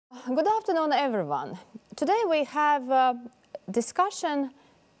Good afternoon, everyone. Today we have a discussion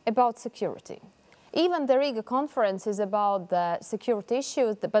about security. Even the Riga conference is about the security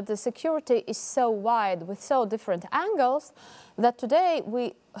issues, but the security is so wide with so different angles that today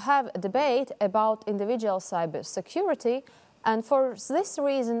we have a debate about individual cybersecurity. And for this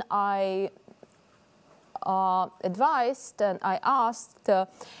reason, I advised and I asked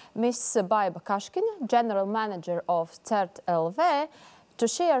Ms. Baiba Kaškina, General Manager of CERT.LV, to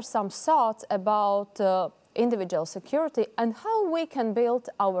share some thoughts about individual security and how we can build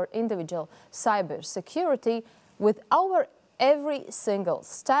our individual cybersecurity with our every single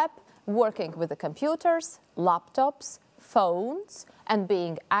step, working with the computers, laptops, phones, and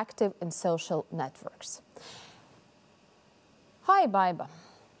being active in social networks. Hi, Baiba.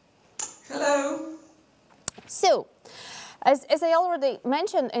 Hello. So, as I already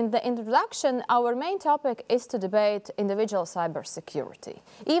mentioned in the introduction, our main topic is to debate individual cybersecurity.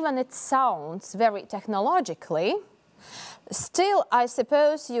 Even it sounds very technologically, still I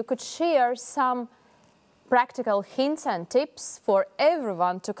suppose you could share some practical hints and tips for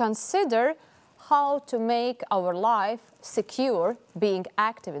everyone to consider how to make our life secure, being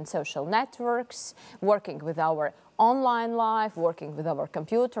active in social networks, working with our online life, working with our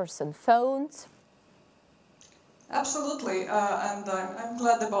computers and phones. Absolutely, and I'm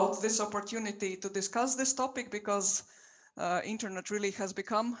glad about this opportunity to discuss this topic because internet really has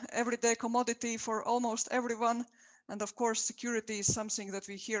become everyday commodity for almost everyone. And of course, security is something that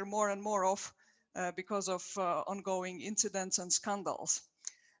we hear more and more of because of ongoing incidents and scandals.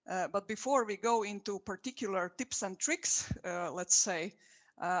 But before we go into particular tips and tricks, let's say,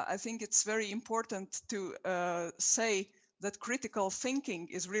 I think it's very important to say that critical thinking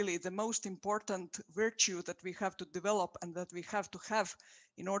is really the most important virtue that we have to develop and that we have to have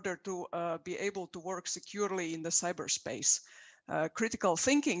in order to be able to work securely in the cyberspace. Critical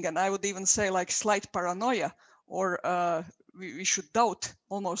thinking, and I would even say like slight paranoia, or we should doubt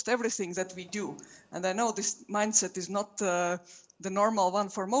almost everything that we do. And I know this mindset is not the normal one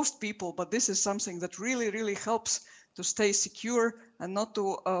for most people, but this is something that really helps to stay secure and not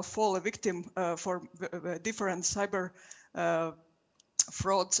to fall a victim for different cyber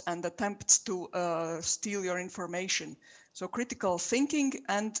frauds and attempts to steal your information. So critical thinking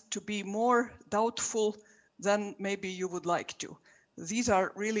and to be more doubtful than maybe you would like to. These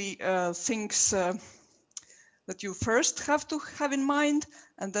are really things that you first have to have in mind.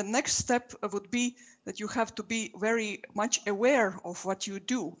 And the next step would be that you have to be very much aware of what you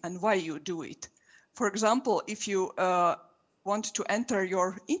do and why you do it. For example, if you want to enter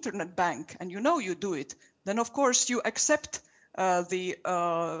your internet bank and you know you do it, then of course you accept the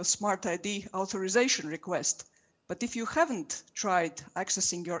Smart ID authorization request. But if you haven't tried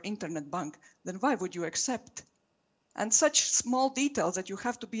accessing your internet bank, then why would you accept? And such small details that you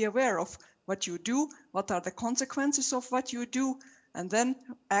have to be aware of what you do, what are the consequences of what you do, and then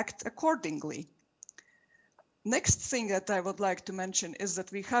act accordingly. Next thing that I would like to mention is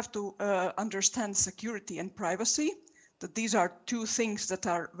that we have to understand security and privacy, that these are two things that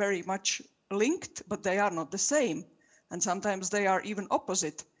are very much linked, but they are not the same. And sometimes they are even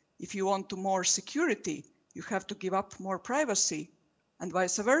opposite. If you want more security, you have to give up more privacy, and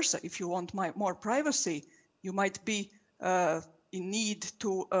vice versa. If you want more privacy, you might be in need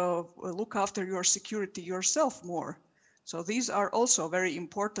to look after your security yourself more. So these are also very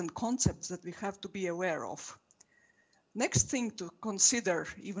important concepts that we have to be aware of. Next thing to consider,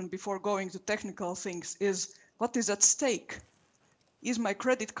 even before going to technical things, is what is at stake. Is my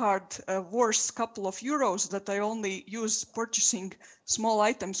credit card worth a couple of euros that I only use purchasing small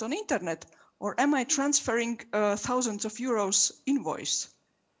items on internet? Or am I transferring thousands of euros invoice?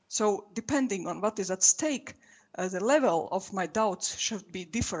 So depending on what is at stake, the level of my doubts should be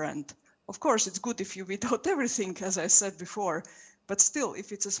different. Of course, it's good if you doubt everything, as I said before, but still,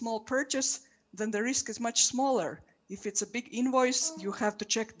 if it's a small purchase, then the risk is much smaller. If it's a big invoice, you have to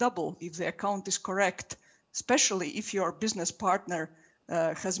check double if the account is correct, especially if your business partner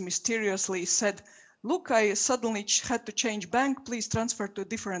has mysteriously said, look, I suddenly had to change bank, please transfer to a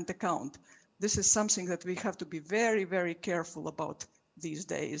different account. This is something that we have to be very careful about these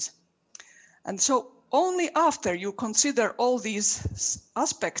days. And so only after you consider all these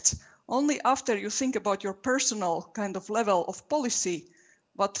aspects, only after you think about your personal kind of level of policy,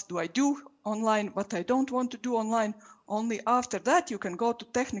 what do I do online, what I don't want to do online, only after that you can go to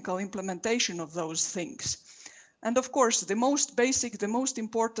technical implementation of those things. And of course, the most basic, the most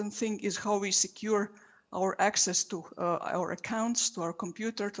important thing is how we secure our access to our accounts, to our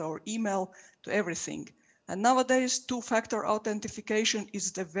computer, to our email, to everything. And nowadays, two-factor authentication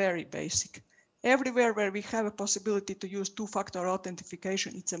is the very basic. Everywhere where we have a possibility to use two-factor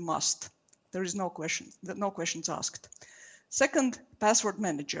authentication, it's a must. There is no questions asked. Second, password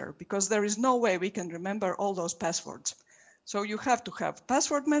manager, because there is no way we can remember all those passwords. So you have to have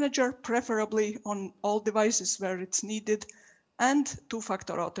password manager, preferably on all devices where it's needed, and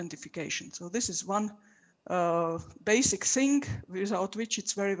two-factor authentication. So this is one basic thing without which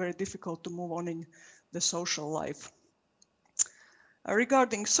it's very, very difficult to move on in the social life.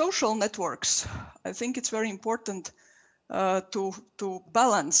 Regarding social networks, I think it's very important to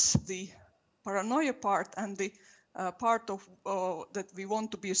balance the paranoia part and the part of that we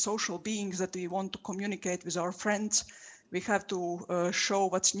want to be social beings, that we want to communicate with our friends. We have to show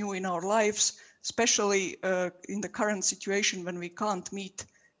what's new in our lives, especially in the current situation when we can't meet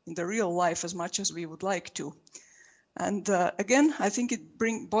in the real life as much as we would like to. And again, I think it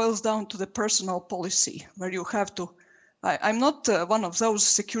boils down to the personal policy, where you have to. I'm not one of those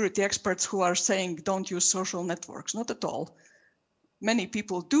security experts who are saying don't use social networks, not at all. Many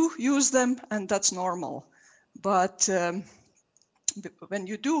people do use them, and that's normal. But when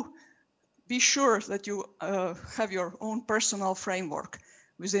you do, be sure that you have your own personal framework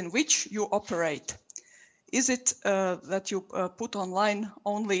within which you operate. Is it that you put online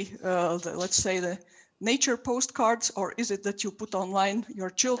only, let's say, the nature postcards, or is it that you put online your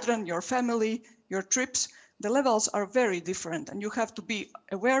children, your family, your trips? The levels are very different, and you have to be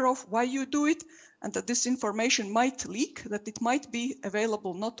aware of why you do it, and that this information might leak, that it might be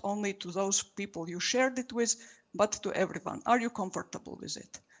available not only to those people you shared it with, but to everyone. Are you comfortable with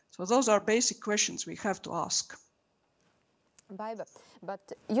it? So those are basic questions we have to ask. Baiba,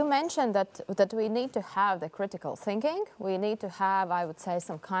 but you mentioned that we need to have the critical thinking. We need to have, I would say,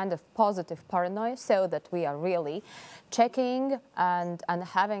 some kind of positive paranoia, so that we are really checking and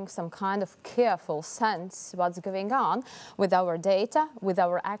having some kind of careful sense what's going on with our data, with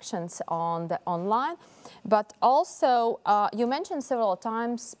our actions on the online. But also, you mentioned several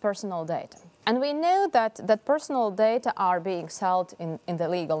times personal data. And we know that personal data are being sold in the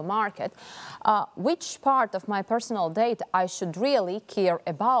legal market. Which part of my personal data I should really care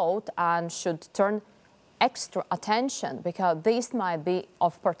about and should turn extra attention, because this might be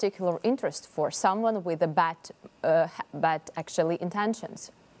of particular interest for someone with a bad actually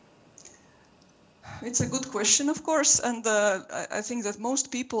intentions? It's a good question, of course, and I think that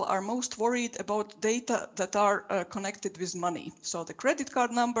most people are most worried about data that are connected with money. So the credit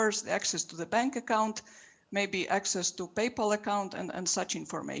card numbers, the access to the bank account, maybe access to PayPal account and such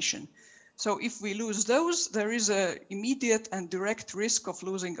information. So if we lose those, there is an immediate and direct risk of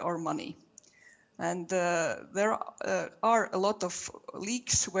losing our money. And there are a lot of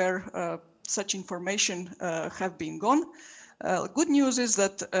leaks where such information have been gone. Good news is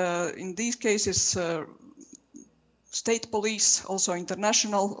that in these cases, state police, also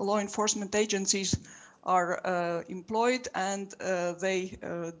international law enforcement agencies are employed, and they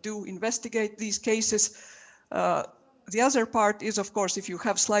do investigate these cases. The other part is, of course, if you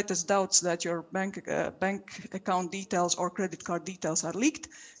have slightest doubts that your bank account details or credit card details are leaked,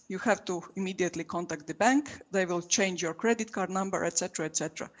 you have to immediately contact the bank. They will change your credit card number, etc.,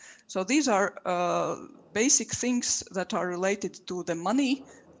 etc. So these are basic things that are related to the money,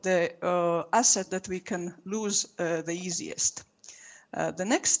 the asset that we can lose the easiest. The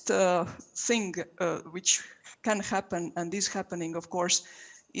next thing which can happen, and is happening, of course,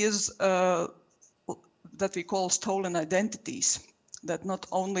 is that we call stolen identities. That not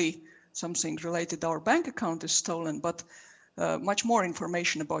only something related to our bank account is stolen, but much more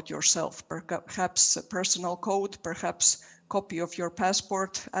information about yourself, perhaps a personal code, perhaps copy of your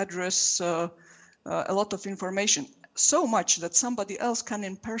passport, address, a lot of information, so much that somebody else can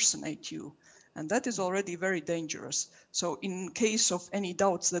impersonate you. And that is already very dangerous. So in case of any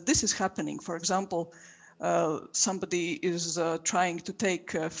doubts that this is happening, for example, somebody is trying to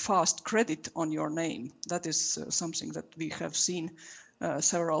take fast credit on your name. That is something that we have seen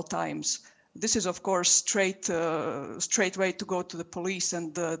several times. This is, of course, straight way to go to the police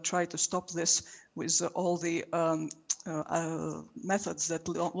and try to stop this with all the methods that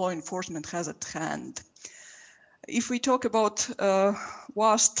law enforcement has at hand. If we talk about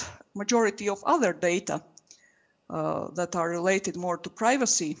vast majority of other data that are related more to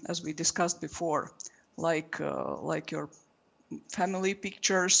privacy, as we discussed before, like your family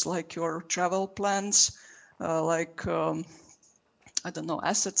pictures, like your travel plans, like I don't know,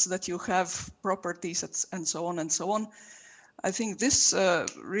 assets that you have, properties, and so on and so on. I think this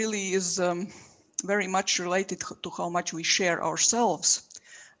really is very much related to how much we share ourselves.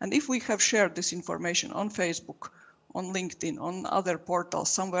 And if we have shared this information on Facebook, on LinkedIn, on other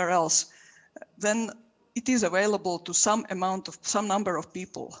portals, somewhere else, then it is available to some number of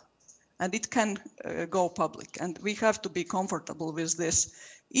people. and it can go public, and we have to be comfortable with this.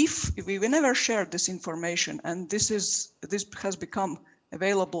 If we never share this information and this has become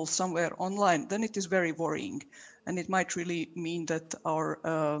available somewhere online, then it is very worrying, and it might really mean that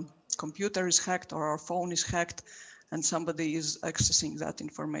our computer is hacked or our phone is hacked and somebody is accessing that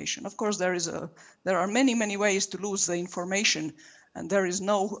information. Of course, there are many ways to lose the information, and there is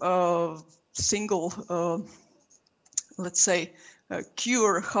no single, let's say,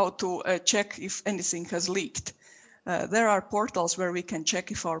 cure how to check if anything has leaked. There are portals where we can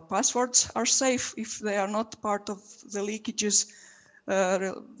check if our passwords are safe. If they are not part of the leakages,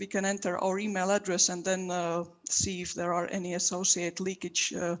 we can enter our email address and then see if there are any associated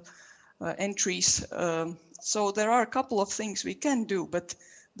leakage entries. So there are a couple of things we can do, but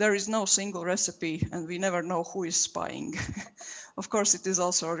there is no single recipe, and we never know who is spying. Of course, it is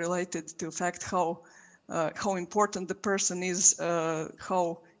also related to the fact how important the person is,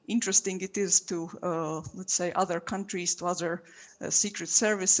 how interesting it is to, let's say, other countries, to other secret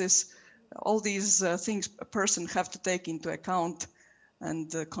services. All these things a person have to take into account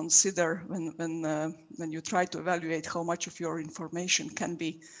and consider when you try to evaluate how much of your information can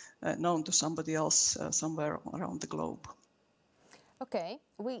be known to somebody else somewhere around the globe. Okay,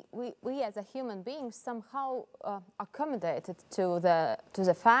 we as a human being somehow accommodated to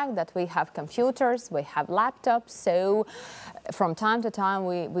the fact that we have computers, we have laptops, so from time to time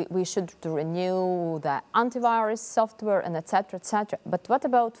we should renew the antivirus software and etc. etc. But what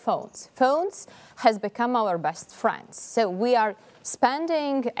about phones? Phones has become our best friends. So we are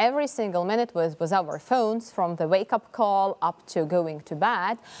spending every single minute with our phones, from the wake-up call up to going to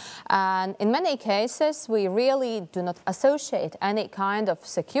bed. And in many cases, we really do not associate any kind of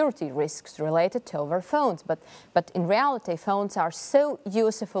security risks related to our phones. But in reality, phones are so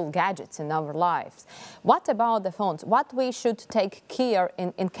useful gadgets in our lives. What about the phones? What we should take care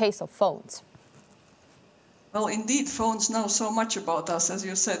in case of phones? Well, indeed, phones know so much about us. As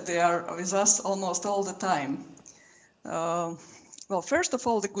you said, they are with us almost all the time. Well, first of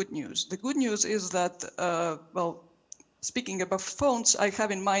all, the good news. The good news is that, well, speaking about phones, I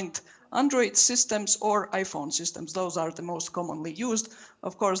have in mind Android systems or iPhone systems. Those are the most commonly used.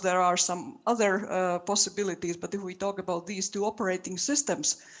 Of course, there are some other possibilities, but if we talk about these two operating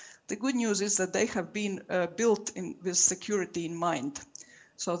systems, the good news is that they have been built with security in mind.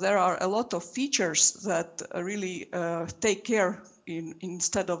 So there are a lot of features that really take care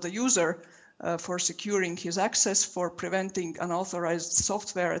instead of the user for securing his access, for preventing unauthorized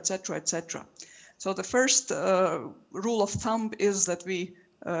software, etc., etc. So the first rule of thumb is that we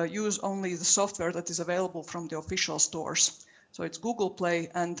use only the software that is available from the official stores. So it's Google Play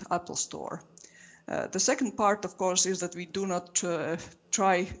and Apple Store. The second part, of course, is that we do not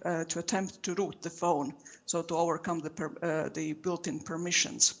try to attempt to root the phone, so to overcome the built-in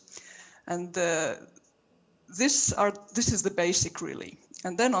permissions. And this is the basic, really.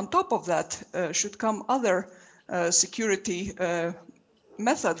 And then on top of that should come other security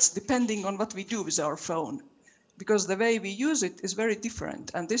methods, depending on what we do with our phone, because the way we use it is very different.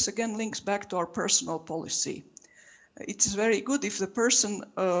 And this again links back to our personal policy. It is very good if the person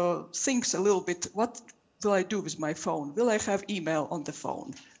thinks a little bit, what will I do with my phone? Will I have email on the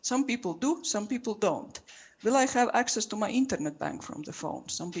phone? Some people do, some people don't. Will I have access to my internet bank from the phone?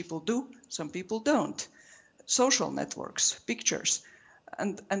 Some people do, some people don't. Social networks, pictures.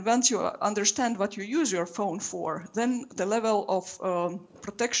 And once you understand what you use your phone for, then the level of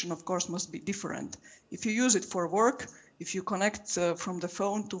protection, of course, must be different. If you use it for work, if you connect from the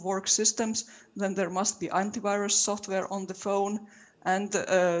phone to work systems, then there must be antivirus software on the phone. And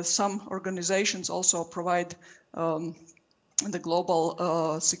some organizations also provide the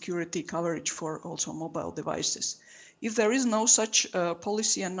global security coverage for also mobile devices. If there is no such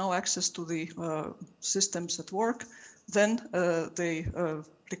policy and no access to the systems at work, then the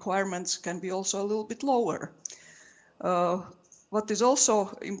requirements can be also a little bit lower. What is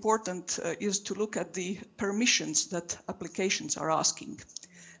also important is to look at the permissions that applications are asking.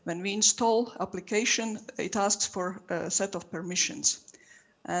 When we install application, it asks for a set of permissions.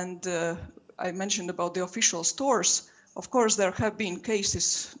 And I mentioned about the official stores. Of course, there have been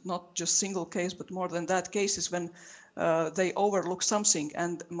cases, not just single case, but more than that, cases when they overlook something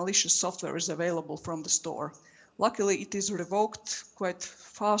and malicious software is available from the store. Luckily, it is revoked quite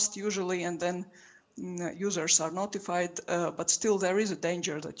fast usually, and then users are notified, but still there is a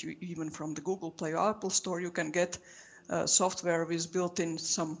danger that you, even from the Google Play or Apple Store, you can get software with built-in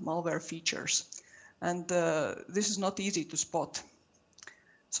some malware features. And this is not easy to spot.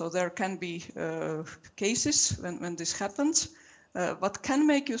 So there can be cases when this happens. What can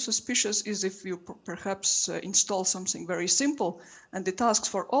make you suspicious is if you perhaps install something very simple and it asks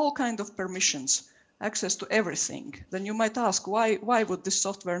for all kinds of permissions, access to everything. Then you might ask, why would this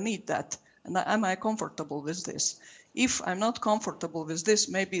software need that? And am I comfortable with this? If I'm not comfortable with this,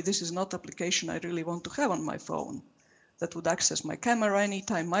 maybe this is not application I really want to have on my phone that would access my camera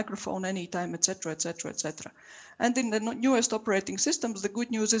anytime, microphone anytime, etc., etc., etc. And in the newest operating systems, the good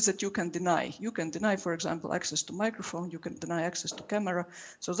news is that you can deny. You can deny, for example, access to microphone, you can deny access to camera.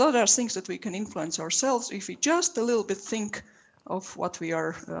 So those are things that we can influence ourselves if we just a little bit think of what we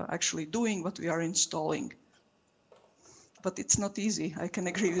are actually doing, what we are installing. But it's not easy, I can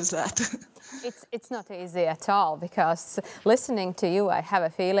agree with that. It's not easy at all, because listening to you, I have a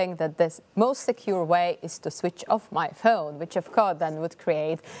feeling that the most secure way is to switch off my phone, which of course then would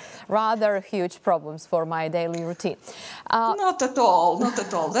create rather huge problems for my daily routine. Not at all, not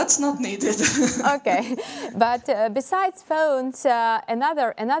at all. That's not needed. Okay, but besides phones,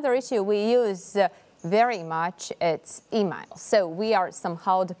 another issue we use very much, it's emails. So we are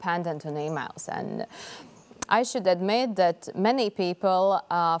somehow dependent on emails, and I should admit that many people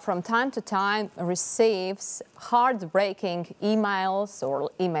from time to time receives heartbreaking emails or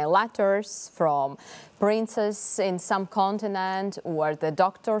email letters from princes in some continent, or the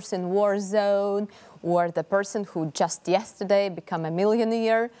doctors in war zone, or the person who just yesterday became a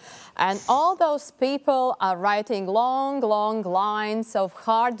millionaire. And all those people are writing long, long lines of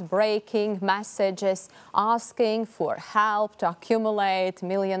heartbreaking messages asking for help to accumulate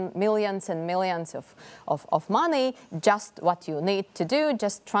millions and millions of money. Just what you need to do,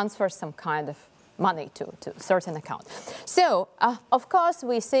 just transfer some kind of money to a certain account. So, of course,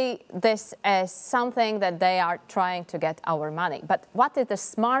 we see this as something that they are trying to get our money. But what is the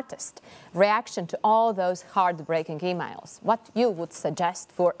smartest reaction to all those heartbreaking emails? What you would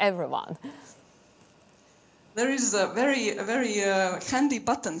suggest for everyone? There is a very handy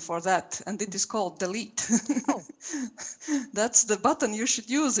button for that, and it is called delete. Oh. That's the button you should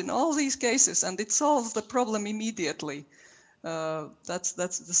use in all these cases, and it solves the problem immediately. That's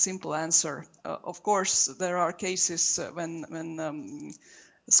the simple answer. Of course, there are cases when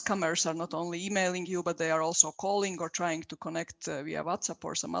scammers are not only emailing you, but they are also calling or trying to connect via WhatsApp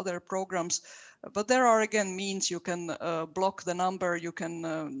or some other programs. But there are, again, means you can block the number, you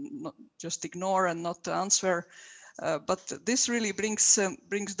can just ignore and not answer. But this really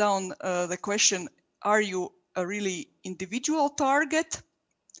brings down the question, are you a really individual target,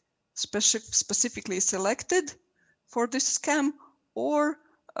 specifically selected for this scam, or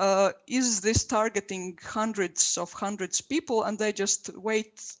is this targeting hundreds of people and they just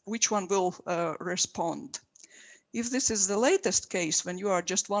wait which one will respond? If this is the latest case, when you are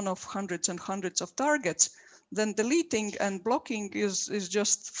just one of hundreds and hundreds of targets, then deleting and blocking is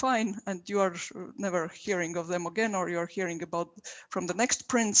just fine, and you are never hearing of them again, or you're hearing about from the next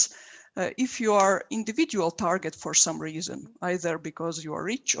prince. If you are individual target for some reason, either because you are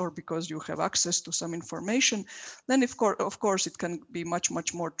rich or because you have access to some information, then of course it can be much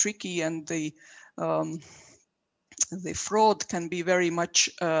more tricky, and the fraud can be very much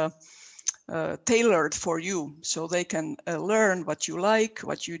tailored for you, so they can learn what you like,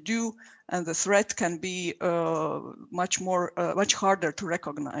 what you do, and the threat can be much harder to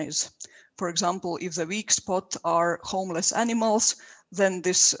recognize. For example, if the weak spot are homeless animals, then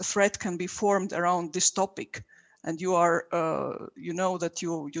this threat can be formed around this topic. And you are, you know that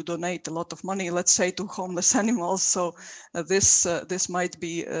you donate a lot of money, let's say, to homeless animals. So this might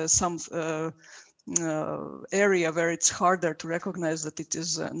be some area where it's harder to recognize that it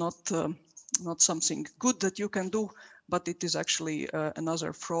is not something good that you can do, but it is actually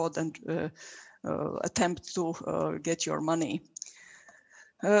another fraud and attempt to get your money.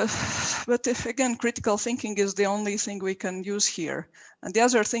 But again, critical thinking is the only thing we can use here. And the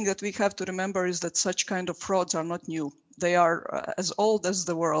other thing that we have to remember is that such kind of frauds are not new. They are as old as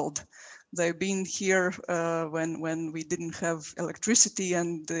the world. They've been here when we didn't have electricity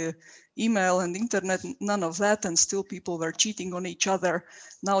and email and internet, none of that, and still people were cheating on each other.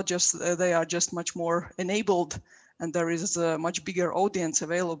 Now they are just much more enabled, and there is a much bigger audience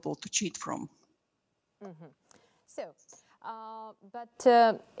available to cheat from. Mm-hmm. So, but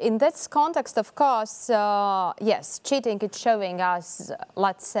in this context, of course, yes, cheating is showing us,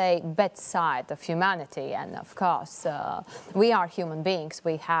 let's say, bad side of humanity. And of course, we are human beings.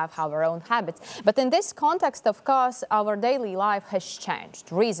 We have our own habits. But in this context, of course, our daily life has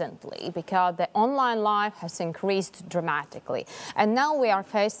changed recently because the online life has increased dramatically. And now we are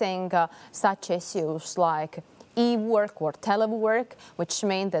facing such issues like e-work or telework, which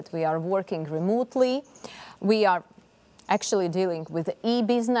means that we are working remotely. We are actually dealing with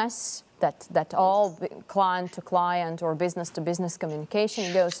e-business, that all client to client or business to business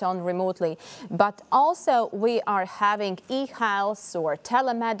communication goes on remotely. But also we are having e-health or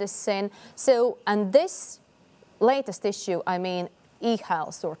telemedicine. So, and this latest issue, I mean,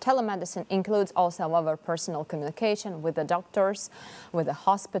 e-health or telemedicine includes also our personal communication with the doctors, with the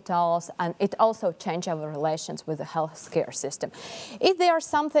hospitals, and it also changes our relations with the healthcare system. If there's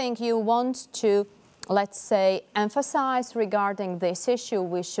something you want to, let's say, emphasize regarding this issue,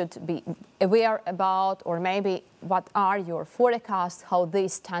 we should be aware about, or maybe what are your forecasts, how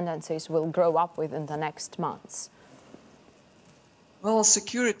these tendencies will grow up within the next months? Well,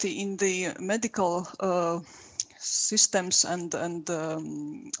 security in the medical systems and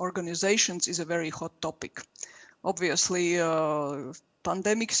organizations is a very hot topic. Obviously,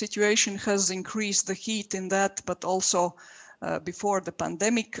 pandemic situation has increased the heat in that, but also before the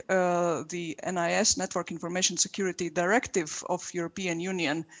pandemic, the NIS, Network Information Security Directive of European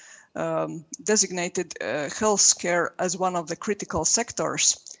Union, designated healthcare as one of the critical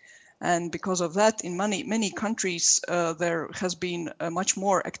sectors. And because of that, in many countries, there has been much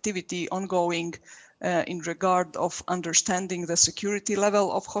more activity ongoing in regard of understanding the security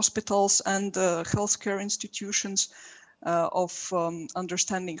level of hospitals and healthcare institutions, of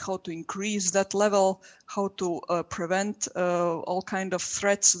understanding how to increase that level, how to prevent all kind of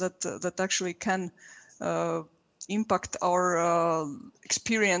threats that actually can impact our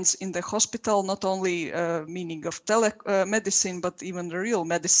experience in the hospital, not only meaning of telemedicine, but even the real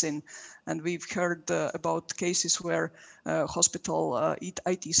medicine. And we've heard about cases where hospital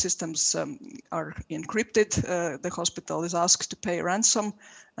IT systems are encrypted. The hospital is asked to pay ransom,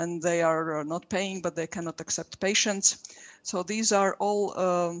 and they are not paying, but they cannot accept patients. So these are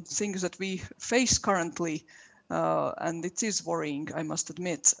all things that we face currently. And it is worrying, I must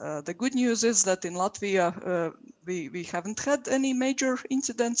admit. The good news is that in Latvia, we haven't had any major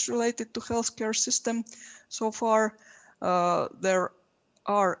incidents related to healthcare system so far. There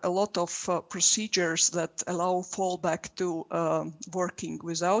are a lot of procedures that allow fallback to working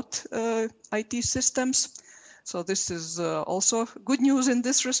without IT systems. So this is also good news in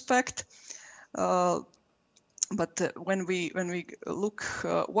this respect. But when we look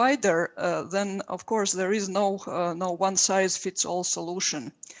wider, then of course there is no one size fits all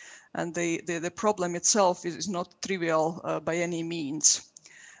solution, and the problem itself is not trivial by any means.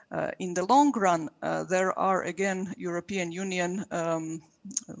 In the long run, there are again European Union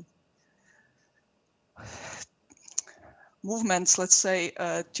movements, let's say,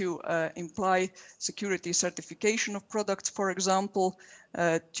 to imply security certification of products, for example,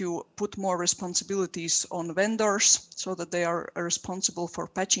 to put more responsibilities on vendors so that they are responsible for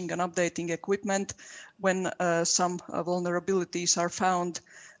patching and updating equipment when some vulnerabilities are found,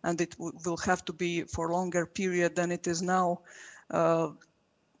 and it will have to be for a longer period than it is now.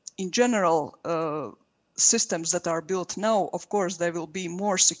 In general, systems that are built now, of course, they will be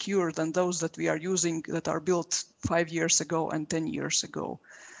more secure than those that we are using that are built 5 years ago and 10 years ago.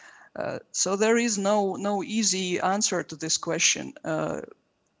 So there is no easy answer to this question.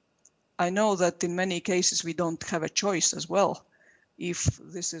 I know that in many cases we don't have a choice as well. If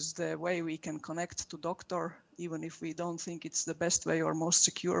this is the way we can connect to doctor, even if we don't think it's the best way or most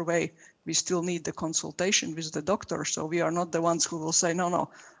secure way, we still need the consultation with the doctor. So we are not the ones who will say, no,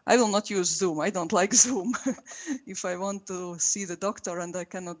 I will not use Zoom. I don't like Zoom. If I want to see the doctor and I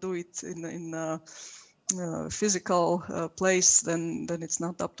cannot do it in a physical place, then it's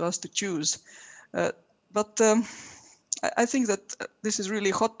not up to us to choose. But I think that this is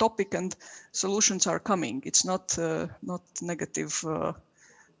really a hot topic and solutions are coming. It's not negative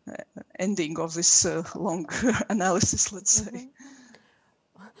ending of this long analysis, let's say.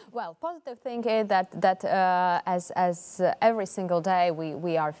 Well, positive thing is that as every single day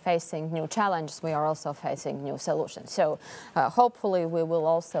we are facing new challenges, we are also facing new solutions. So hopefully we will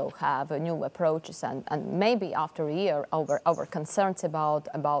also have new approaches, and maybe after a year our concerns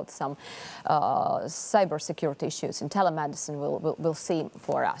about some cybersecurity issues in telemedicine will seem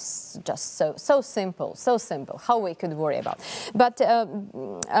for us just so simple how we could worry about. But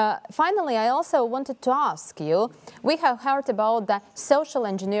finally, I also wanted to ask you, we have heard about the social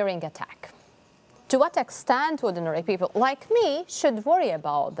engineering attack. To what extent ordinary people like me should worry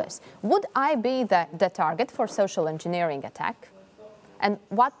about this? Would I be the target for social engineering attack? And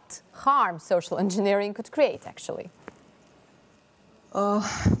what harm social engineering could create, actually?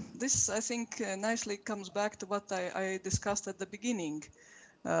 This, I think, nicely comes back to what I discussed at the beginning.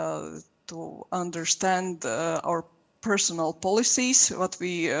 To understand our personal policies, what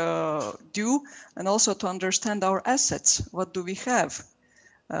we do, and also to understand our assets. What do we have?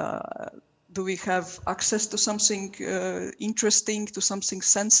 Do we have access to something interesting, to something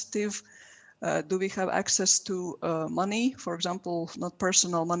sensitive? Do we have access to money, for example, not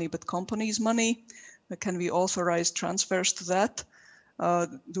personal money, but companies' money? Can we authorize transfers to that?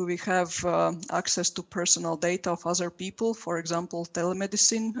 Do we have access to personal data of other people, for example,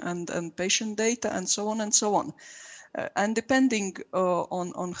 telemedicine and patient data, and so on and so on? And depending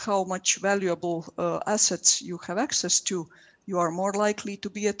on how much valuable assets you have access to, you are more likely to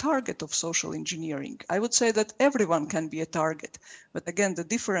be a target of social engineering. I would say that everyone can be a target, but again, the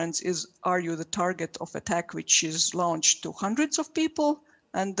difference is, are you the target of attack which is launched to hundreds of people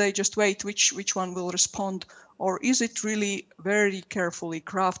and they just wait which one will respond, or is it really very carefully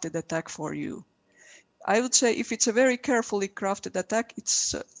crafted attack for you? I would say if it's a very carefully crafted attack,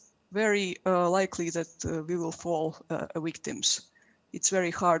 it's very likely that we will fall victims. It's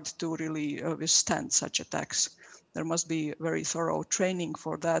very hard to really withstand such attacks. There must be very thorough training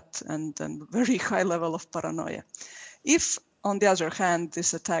for that and very high level of paranoia. If, on the other hand,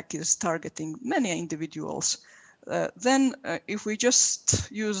 this attack is targeting many individuals, then if we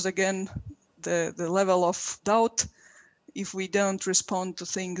just use again the level of doubt, if we don't respond to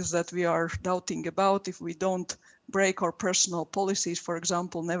things that we are doubting about, if we don't break our personal policies, for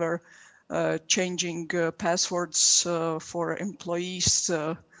example, never changing passwords for employees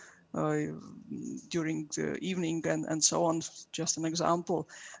during the evening and so on, just an example,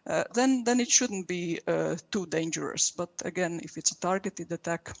 then it shouldn't be too dangerous. But again, if it's a targeted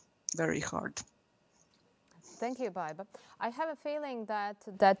attack, very hard. Thank you, Baiba. I have a feeling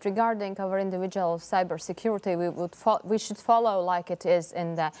that regarding our individual cybersecurity, we should follow like it is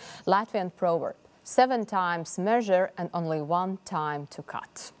in the Latvian proverb: 7 times measure and only 1 time to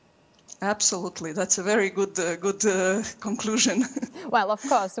cut. Absolutely, that's a very good conclusion. Well, of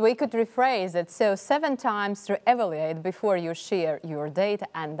course, we could rephrase it. So 7 times to evaluate before you share your data,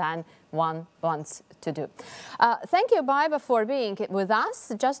 and then once to do. Thank you, Baiba, for being with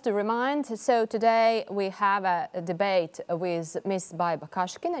us. Just to remind, so today we have a debate with Ms. Baiba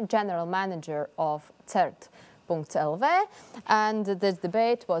Kaškina, General Manager of CERT.LV, and this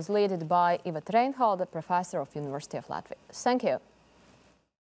debate was led by Iveta Reinholde, Professor of University of Latvia. Thank you.